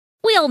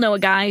all know a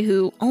guy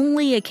who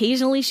only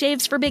occasionally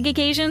shaves for big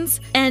occasions,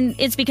 and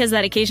it's because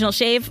that occasional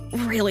shave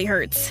really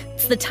hurts.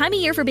 It's the time of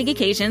year for big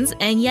occasions,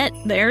 and yet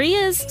there he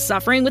is,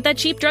 suffering with that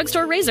cheap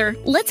drugstore razor.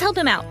 Let's help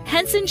him out.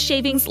 Henson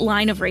Shaving's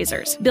line of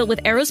razors, built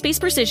with aerospace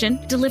precision,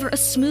 deliver a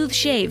smooth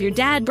shave your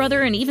dad,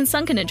 brother, and even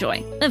son can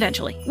enjoy,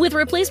 eventually. With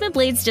replacement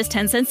blades just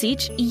 10 cents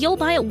each, you'll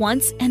buy it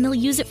once, and they'll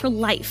use it for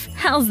life.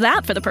 How's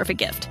that for the perfect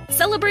gift?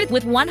 Celebrate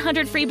with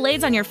 100 free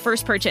blades on your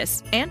first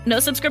purchase, and no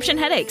subscription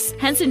headaches.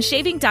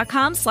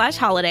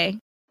 HensonShaving.com/holiday.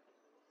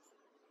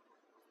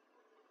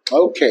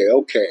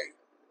 Okay.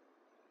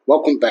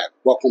 Welcome back.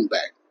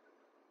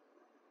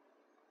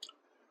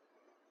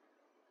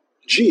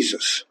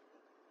 Jesus,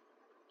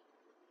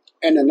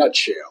 in a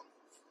nutshell,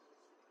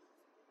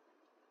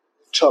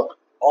 took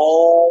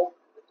all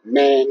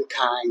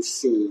mankind's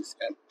sins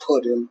and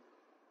put them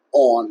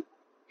on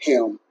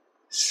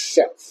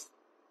himself.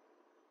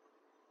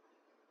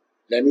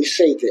 Let me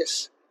say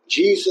this.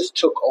 Jesus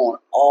took on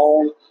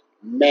all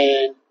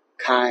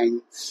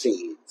mankind's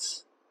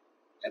sins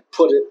and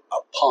put it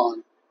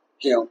upon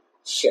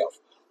himself.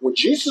 When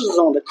Jesus was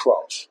on the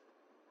cross,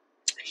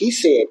 he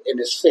said, "It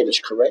is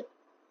finished," correct?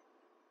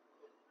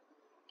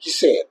 He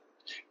said,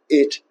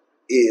 "It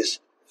is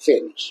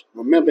finished."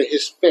 Remember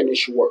his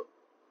finished work.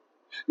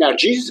 Now,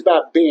 Jesus,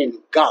 by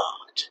being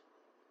God,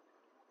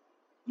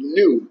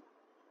 knew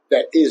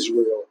that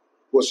Israel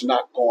was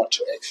not going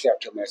to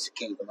accept him as the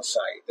King of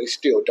Messiah. They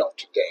still don't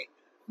today.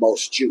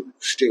 Most Jews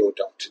still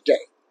don't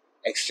today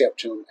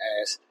accept him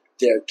as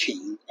their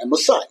King and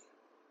Messiah.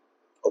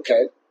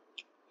 Okay?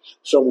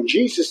 So when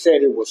Jesus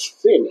said it was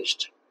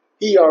finished,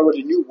 he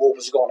already knew what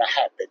was going to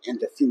happen in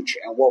the future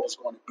and what was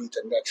going to be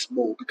the next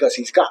move because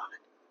he's God.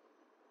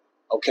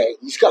 Okay?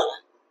 He's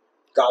God.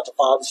 God the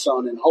Father,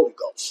 Son, and Holy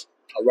Ghost.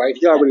 All right?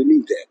 He already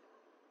knew that.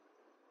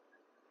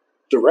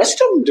 The rest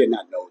of them did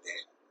not know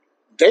that.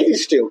 They didn't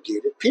still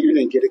get it. Peter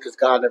didn't get it because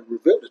God never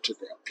revealed it to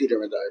them.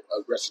 Peter and the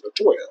rest of the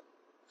 12.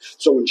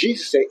 So when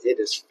Jesus said it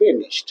is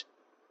finished,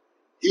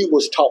 he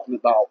was talking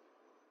about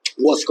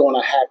what's going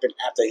to happen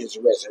after his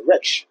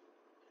resurrection.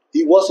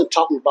 He wasn't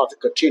talking about the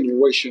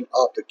continuation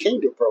of the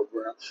kingdom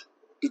program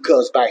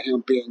because by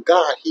him being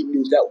God, he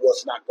knew that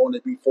was not going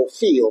to be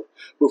fulfilled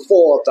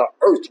before the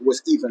earth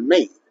was even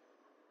made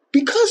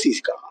because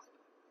he's God.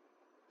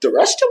 The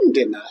rest of them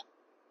did not.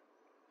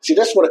 See,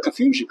 that's where the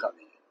confusion comes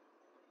in.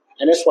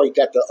 And that's why you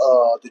got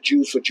the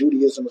Jews for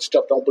Judaism and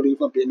stuff don't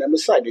believe him being the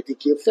Messiah. They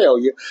think he's a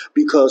failure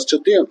because to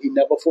them, he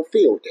never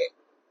fulfilled that.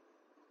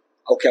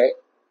 Okay?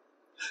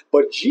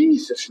 But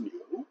Jesus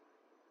knew,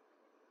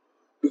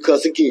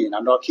 because again,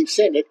 I know I keep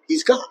saying it,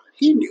 he's God.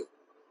 He knew.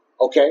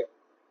 Okay?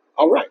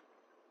 All right.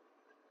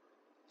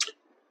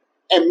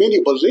 And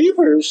many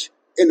believers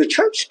in the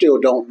church still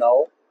don't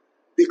know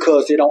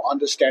because they don't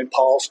understand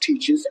Paul's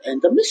teachings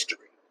and the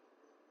mystery.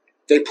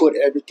 They put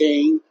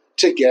everything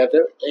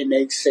together and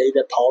they say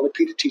that Paul and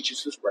Peter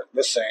teaches us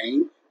the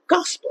same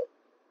gospel.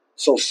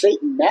 So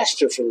Satan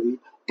masterfully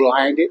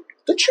blinded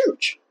the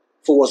church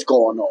for what's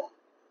going on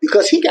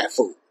because he got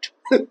fooled.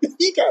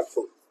 He got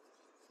fooled.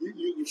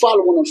 You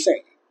follow what I'm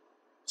saying?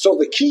 So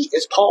the key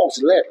is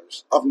Paul's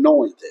letters of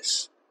knowing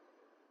this.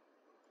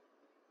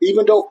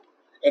 Even though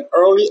in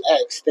early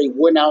Acts they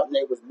went out and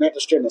they was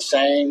ministering the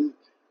same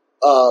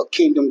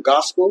kingdom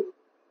gospel,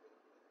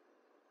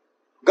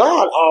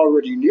 God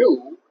already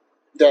knew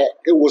that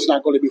it was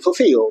not going to be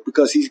fulfilled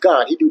because he's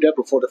God. He knew that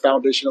before the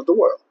foundation of the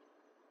world.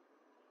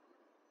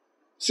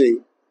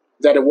 See,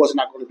 that it was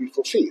not going to be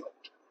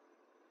fulfilled.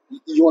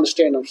 You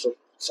understand what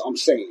I'm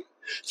saying?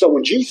 So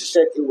when Jesus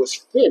said it was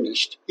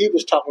finished, he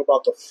was talking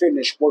about the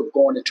finished work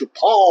going into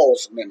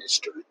Paul's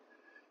ministry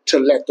to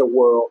let the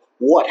world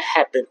what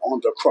happened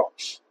on the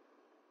cross.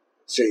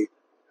 See,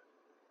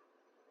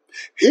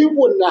 he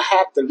wouldn't have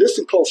had to,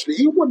 listen closely,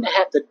 he wouldn't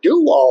have to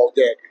do all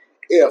that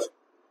if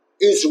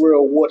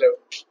Israel would have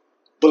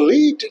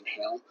believed in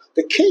him.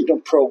 The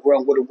kingdom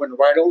program would have went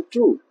right on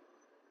through.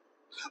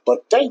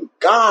 But thank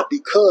God,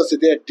 because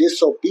of their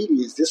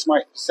disobedience, this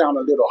might sound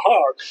a little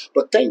hard,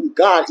 but thank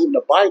God, even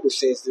the Bible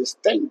says this,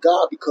 thank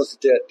God because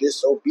of their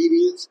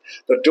disobedience,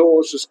 the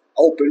doors was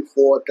open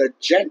for the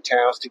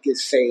Gentiles to get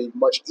saved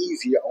much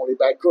easier only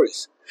by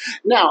grace.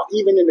 Now,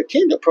 even in the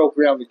kingdom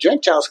program, the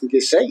Gentiles can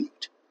get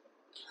saved,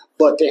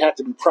 but they have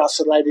to be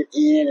proselyted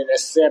in and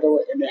etc.,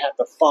 and they have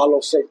to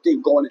follow certain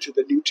things going into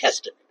the New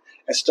Testament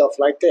and stuff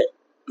like that,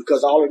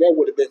 because all of that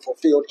would have been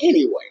fulfilled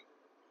anyway.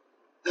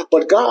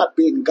 But God,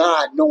 being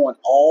God, knowing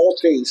all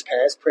things,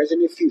 past,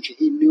 present, and future,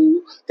 he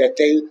knew that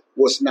they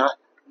was not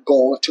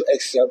going to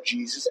accept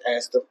Jesus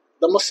as the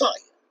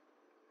Messiah.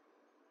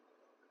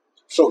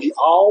 So he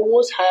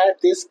always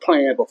had this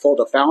plan before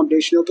the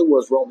foundation of the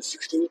world, Romans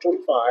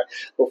 16:25,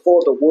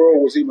 before the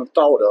world was even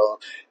thought of.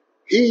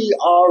 He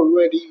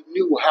already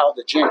knew how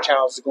the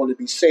Gentiles are going to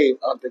be saved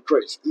under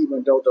grace,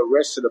 even though the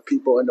rest of the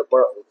people in the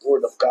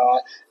Word of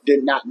God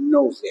did not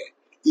know that.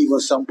 Even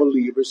some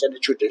believers in the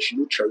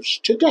traditional church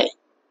today.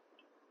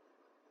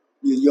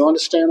 You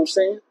understand what I'm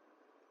saying?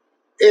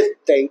 If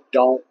they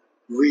don't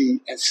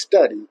read and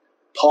study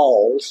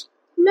Paul's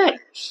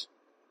letters.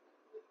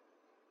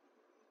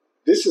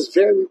 This is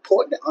very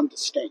important to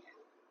understand.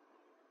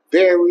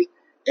 Very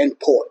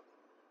important.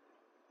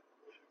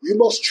 You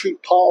must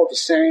treat Paul the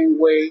same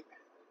way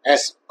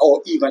as,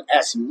 or even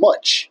as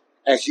much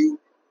as you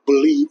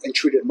believe and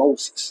treated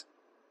Moses.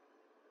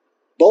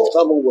 Both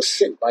of them were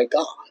sent by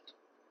God.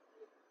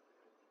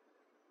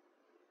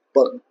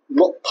 But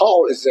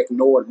Paul is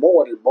ignored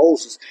more than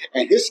Moses,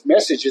 and his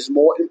message is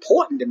more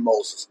important than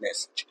Moses'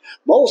 message.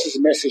 Moses'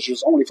 message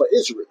was only for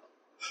Israel.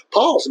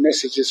 Paul's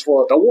message is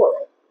for the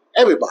world,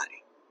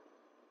 everybody.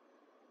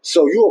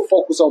 So you'll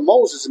focus on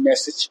Moses'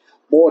 message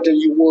more than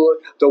you would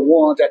the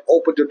one that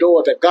opened the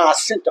door, that God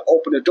sent to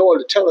open the door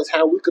to tell us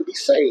how we could be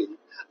saved,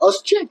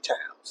 us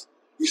Gentiles.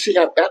 You see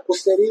how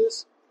backwards that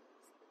is?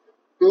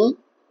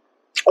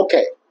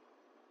 Okay.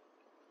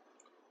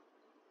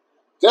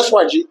 That's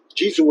why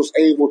Jesus was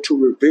able to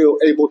reveal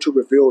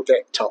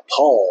that to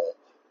Paul.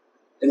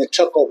 And it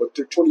took over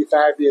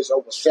 25 years,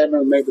 over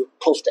 7, maybe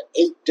close to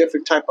 8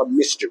 different type of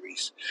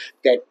mysteries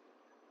that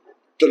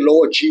the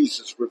Lord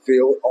Jesus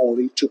revealed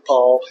only to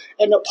Paul.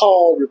 And then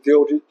Paul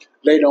revealed it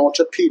later on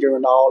to Peter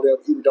and all them,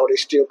 even though they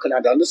still could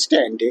not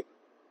understand it.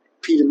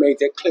 Peter made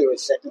that clear in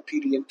 2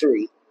 Peter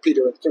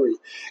and 3.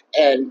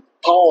 And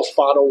Paul's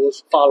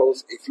followers,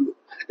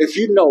 if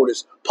you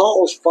notice,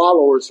 Paul's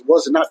followers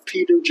was not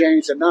Peter,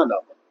 James, and none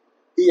of them.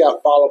 He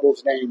had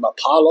followers named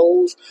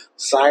Apollos,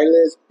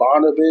 Silas,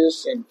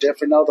 Barnabas, and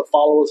different other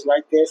followers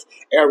like this.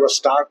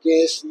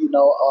 Aristarchus,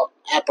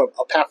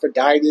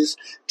 Epaphroditus,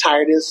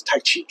 Titus,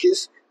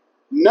 Tychicus.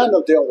 None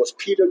of them was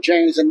Peter,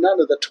 James, and none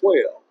of the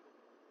 12.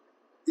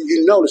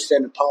 You notice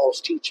that in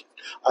Paul's teaching.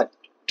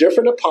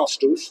 Different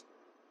apostles,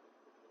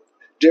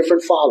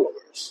 different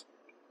followers,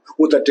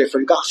 with a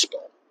different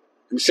gospel.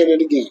 Let me say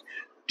that again.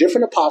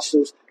 Different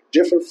apostles,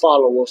 different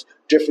followers,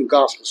 different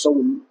gospel.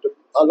 So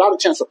a lot of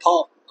times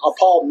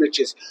Paul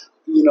mentions,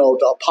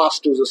 the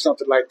apostles or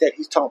something like that.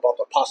 He's talking about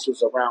the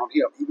apostles around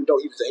him, even though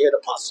he was the head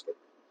apostle,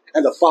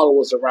 and the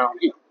followers around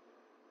him.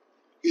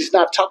 He's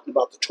not talking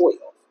about the 12,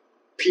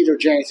 Peter,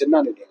 James, and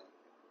none of them,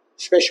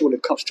 especially when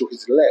it comes to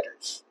his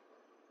letters,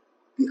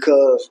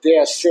 because they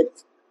are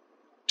sent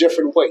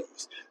different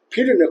ways.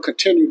 Peter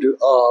continued to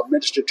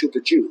minister to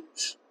the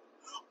Jews.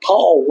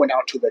 Paul went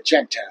out to the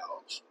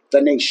Gentiles,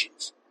 the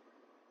nations,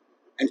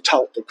 and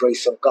taught the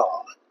grace of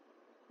God.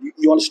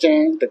 You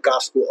understand? The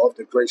gospel of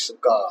the grace of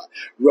God,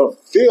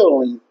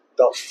 revealing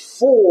the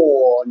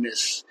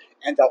fullness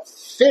and the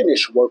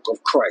finished work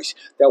of Christ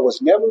that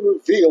was never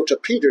revealed to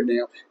Peter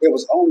now. It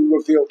was only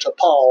revealed to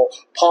Paul.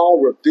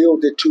 Paul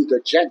revealed it to the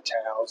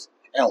Gentiles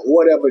and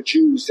whatever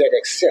Jews that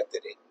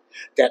accepted it,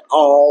 that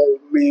all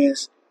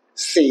men's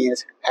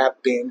sins have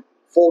been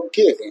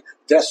forgiven.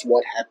 That's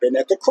what happened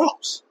at the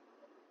cross.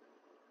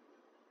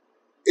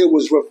 It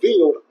was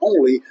revealed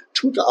only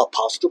to the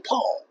Apostle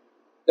Paul.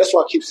 That's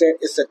why I keep saying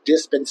it's a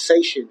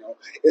dispensational,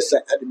 it's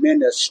an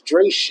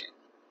administration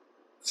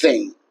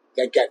thing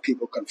that got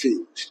people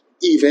confused,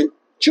 even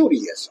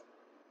Judaism.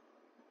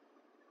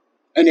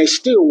 And they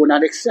still will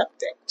not accept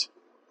that.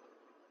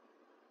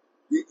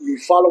 You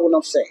follow what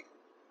I'm saying?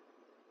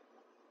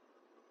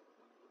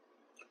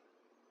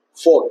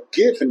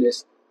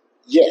 Forgiveness,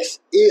 yes,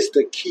 is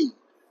the key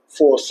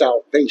for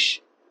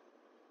salvation.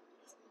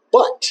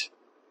 But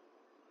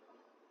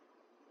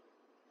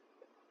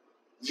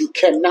you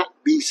cannot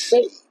be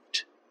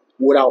saved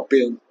without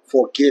being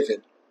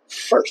forgiven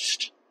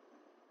first.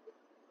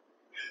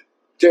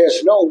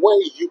 There's no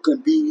way you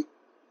can be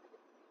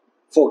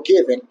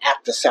forgiven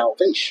after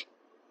salvation.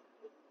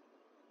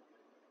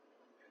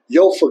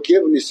 Your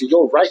forgiveness and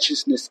your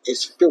righteousness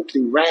is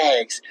filthy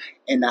rags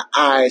in the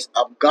eyes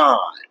of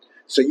God.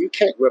 So you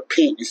can't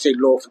repent and say,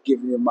 Lord,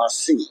 forgive me of my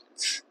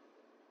sins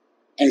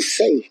and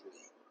save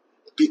me,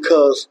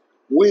 because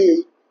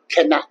we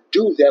cannot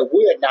do that.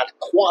 We are not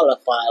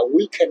qualified.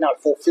 We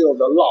cannot fulfill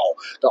the law.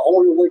 The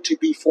only way to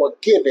be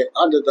forgiven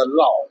under the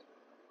law,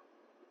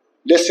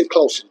 listen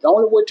closely, the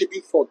only way to be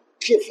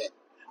forgiven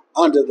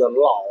under the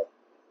law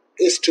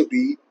is to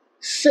be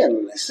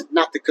sinless,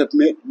 not to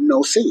commit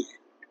no sin.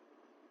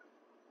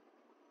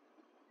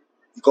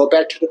 You go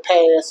back to the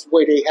past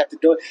where they had to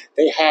do it.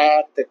 They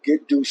had to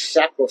do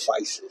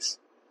sacrifices.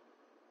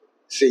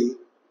 See?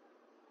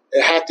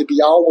 It had to be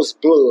always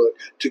blood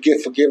to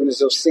get forgiveness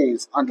of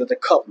sins under the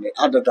covenant,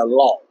 under the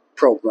law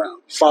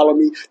program. Follow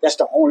me? That's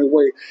the only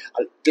way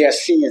their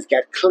sins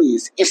got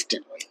cleansed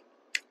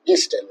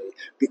instantly,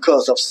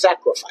 because of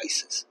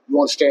sacrifices.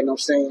 You understand what I'm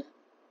saying?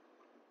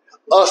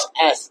 Us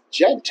as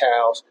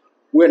Gentiles,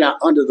 we're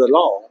not under the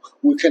law.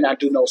 We cannot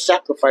do no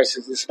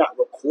sacrifices. It's not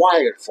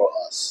required for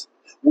us.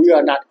 We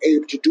are not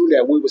able to do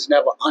that. We was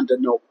never under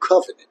no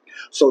covenant.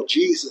 So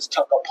Jesus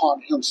took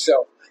upon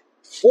himself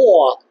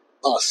for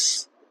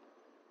us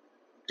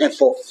and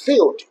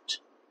fulfilled it.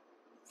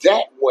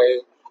 That way,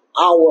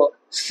 our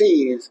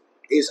sins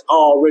is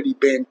already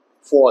been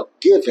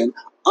forgiven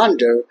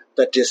under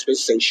the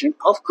dispensation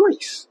of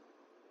grace.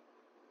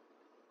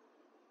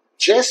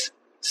 Just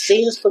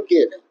sins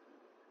forgiven,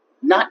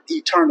 not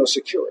eternal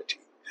security,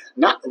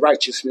 not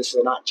righteousness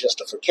or not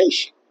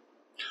justification.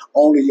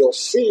 Only your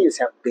sins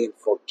have been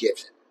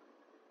forgiven.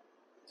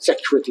 2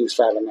 Corinthians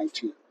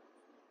 5:19.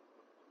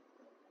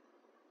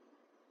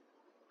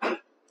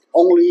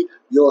 Only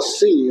your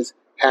sins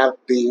have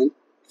been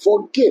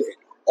forgiven.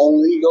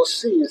 Only your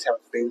sins have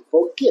been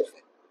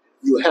forgiven.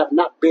 You have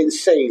not been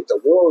saved.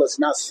 The world is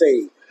not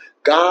saved.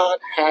 God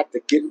had to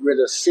get rid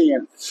of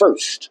sin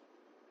first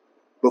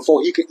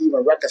before he could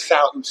even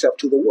reconcile himself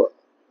to the world.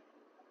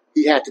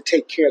 He had to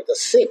take care of the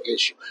sin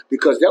issue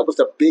because that was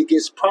the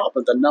biggest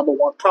problem, the number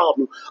one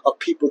problem of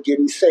people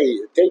getting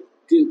saved. If they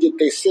didn't get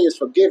their sins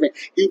forgiven,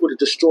 he would have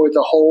destroyed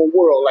the whole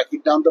world like he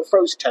done the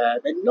first time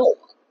in Noah.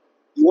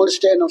 You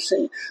understand what I'm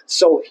saying?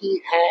 So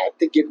he had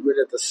to get rid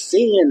of the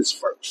sins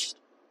first.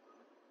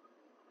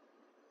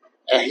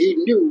 And he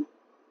knew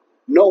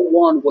no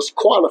one was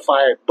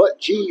qualified but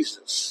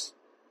Jesus.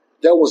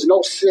 There was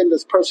no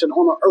sinless person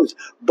on the earth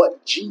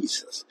but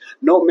Jesus.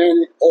 No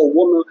man or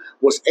woman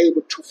was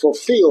able to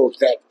fulfill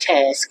that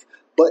task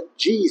but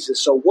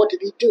Jesus. So what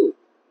did he do?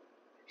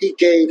 He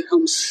gave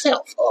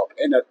himself up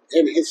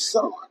in his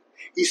son.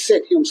 He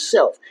sent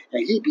himself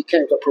and he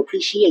became the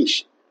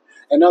propitiation.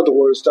 In other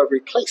words, the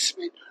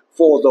replacement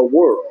for the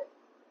world.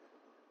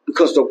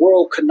 Because the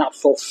world could not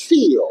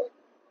fulfill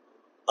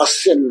a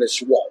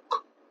sinless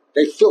walk.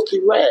 They filthy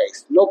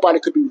rags. Nobody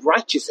could be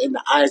righteous in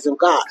the eyes of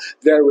God.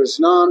 There is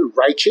none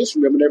righteous.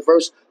 Remember that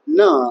verse?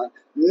 None.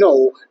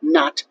 No,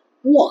 not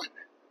one.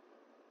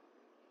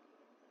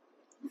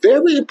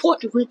 Very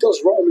important to read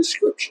those Roman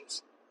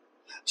scriptures.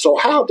 So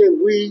how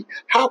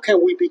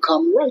can we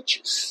become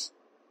righteous?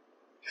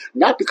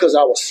 Not because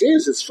our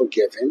sins is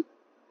forgiven.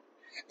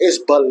 It's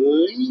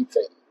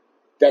believing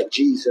that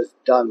Jesus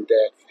done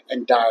that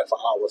and died for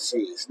our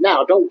sins.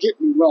 Now, don't get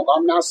me wrong.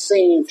 I'm not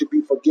saying to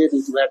be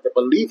forgiven, you have to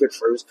believe it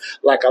first,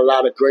 like a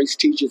lot of grace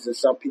teachers and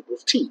some people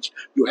teach.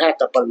 You have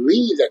to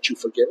believe that you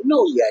forgive.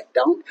 No, you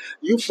don't.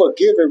 You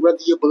forgive it whether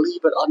you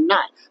believe it or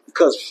not,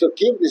 because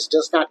forgiveness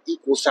does not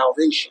equal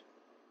salvation.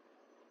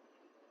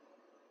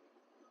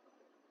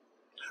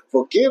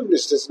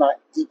 Forgiveness does not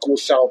equal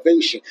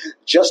salvation.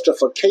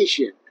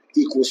 Justification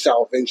equals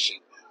salvation.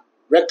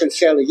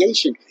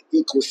 Reconciliation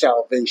equals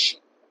salvation.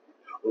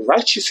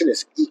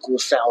 Righteousness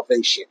equals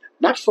salvation,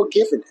 not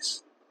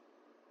forgiveness.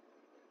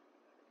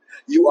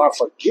 You are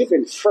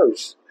forgiven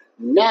first.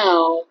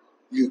 Now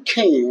you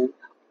can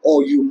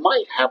or you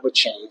might have a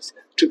chance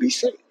to be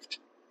saved.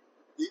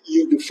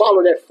 You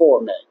follow that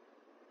format.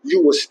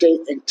 You will stay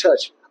in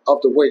touch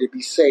of the way to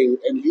be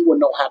saved, and you will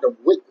know how to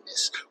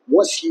witness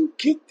once you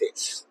get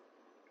this.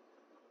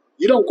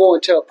 You don't go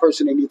and tell a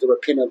person they need to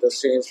repent of their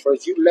sins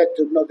first. You let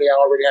them know they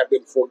already have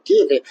been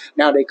forgiven.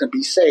 Now they can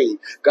be saved.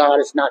 God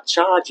is not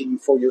charging you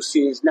for your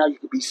sins. Now you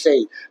can be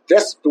saved.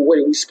 That's the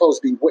way we're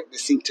supposed to be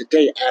witnessing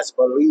today as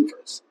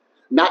believers.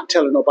 Not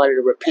telling nobody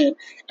to repent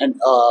and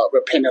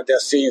repent of their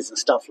sins and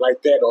stuff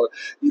like that, or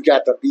you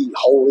got to be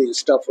holy and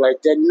stuff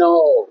like that.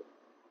 No.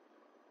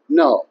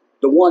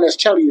 The one that's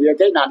telling you that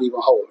they're not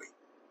even holy.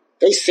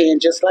 They sin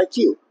just like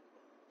you.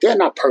 They're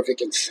not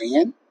perfect in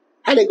sin.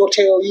 How they gonna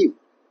tell you?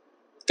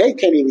 They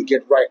can't even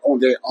get right on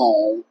their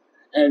own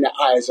and in the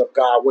eyes of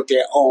God with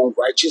their own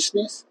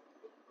righteousness.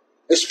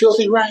 It's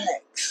filthy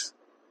rags.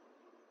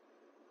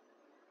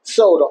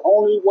 So the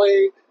only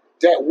way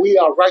that we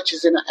are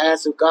righteous in the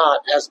eyes of God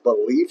as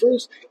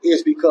believers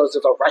is because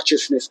of the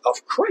righteousness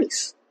of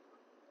Christ.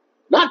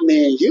 Not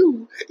me and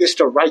you. It's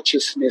the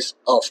righteousness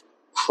of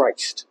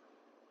Christ.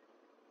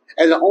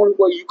 And the only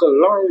way you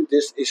can learn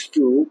this is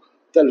through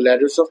the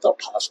letters of the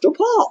Apostle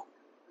Paul.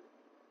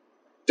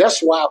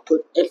 That's why I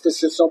put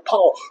emphasis on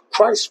Paul.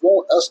 Christ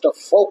wants us to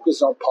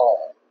focus on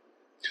Paul.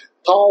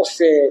 Paul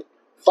said,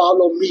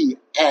 follow me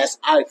as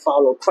I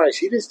follow Christ.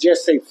 He didn't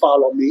just say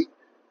follow me.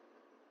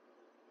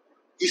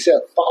 He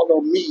said,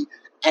 follow me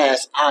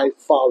as I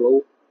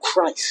follow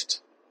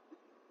Christ.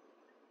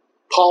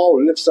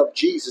 Paul lifts up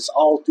Jesus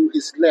all through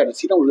his letters.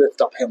 He don't lift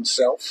up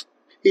himself.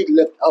 He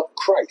lifts up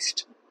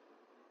Christ.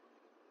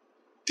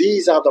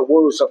 These are the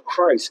words of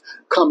Christ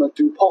coming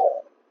through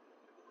Paul.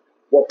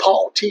 What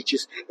Paul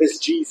teaches is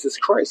Jesus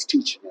Christ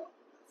teaching them.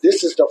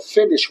 This is the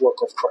finished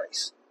work of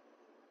Christ.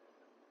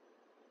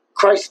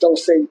 Christ don't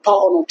say,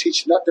 Paul don't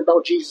teach nothing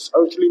about Jesus'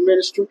 earthly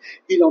ministry.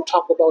 He don't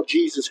talk about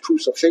Jesus'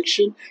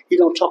 crucifixion. He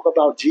don't talk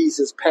about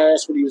Jesus'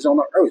 past when he was on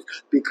the earth,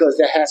 because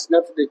that has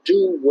nothing to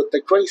do with the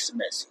grace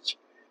message.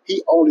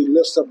 He only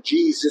lifts up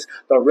Jesus,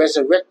 the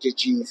resurrected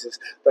Jesus,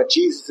 the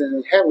Jesus in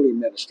the heavenly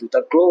ministry,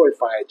 the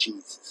glorified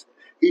Jesus.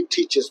 He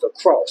teaches the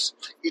cross.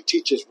 He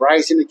teaches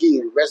rising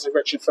again,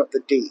 resurrection from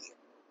the dead.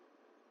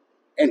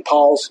 In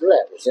Paul's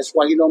letters. That's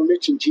why he don't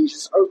mention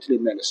Jesus' earthly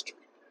ministry.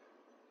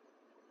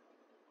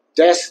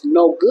 That's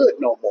no good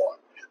no more.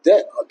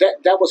 That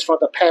was for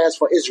the past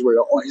for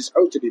Israel on his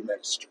earthly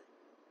ministry.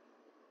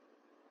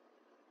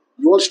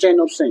 You understand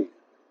what I'm saying?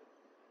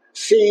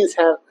 Sins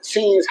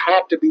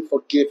have to be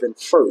forgiven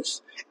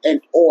first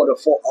in order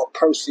for a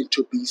person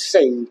to be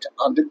saved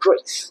under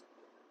grace.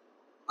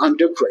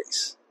 Under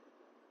grace.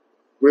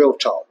 Real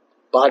talk.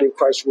 Body of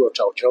Christ Real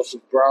Talk.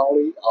 Joseph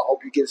Brownlee. I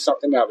hope you get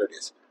something out of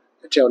this.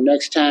 Until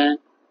next time,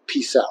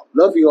 peace out.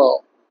 Love you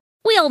all.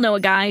 We all know a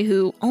guy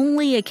who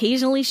only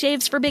occasionally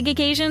shaves for big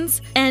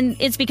occasions, and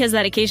it's because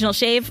that occasional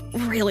shave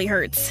really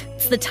hurts.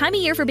 It's the time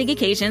of year for big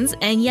occasions,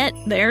 and yet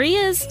there he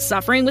is,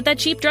 suffering with that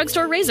cheap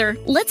drugstore razor.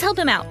 Let's help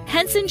him out.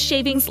 Henson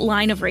Shaving's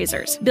line of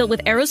razors, built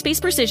with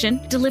aerospace precision,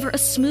 deliver a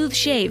smooth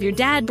shave your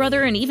dad,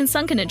 brother, and even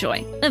son can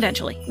enjoy,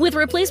 eventually. With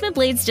replacement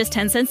blades just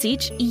 10 cents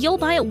each, you'll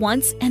buy it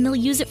once and they'll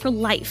use it for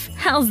life.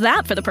 How's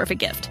that for the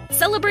perfect gift?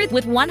 Celebrate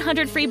with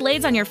 100 free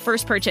blades on your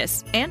first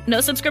purchase, and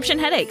no subscription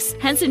headaches.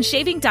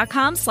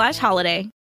 HensonShaving.com/holiday.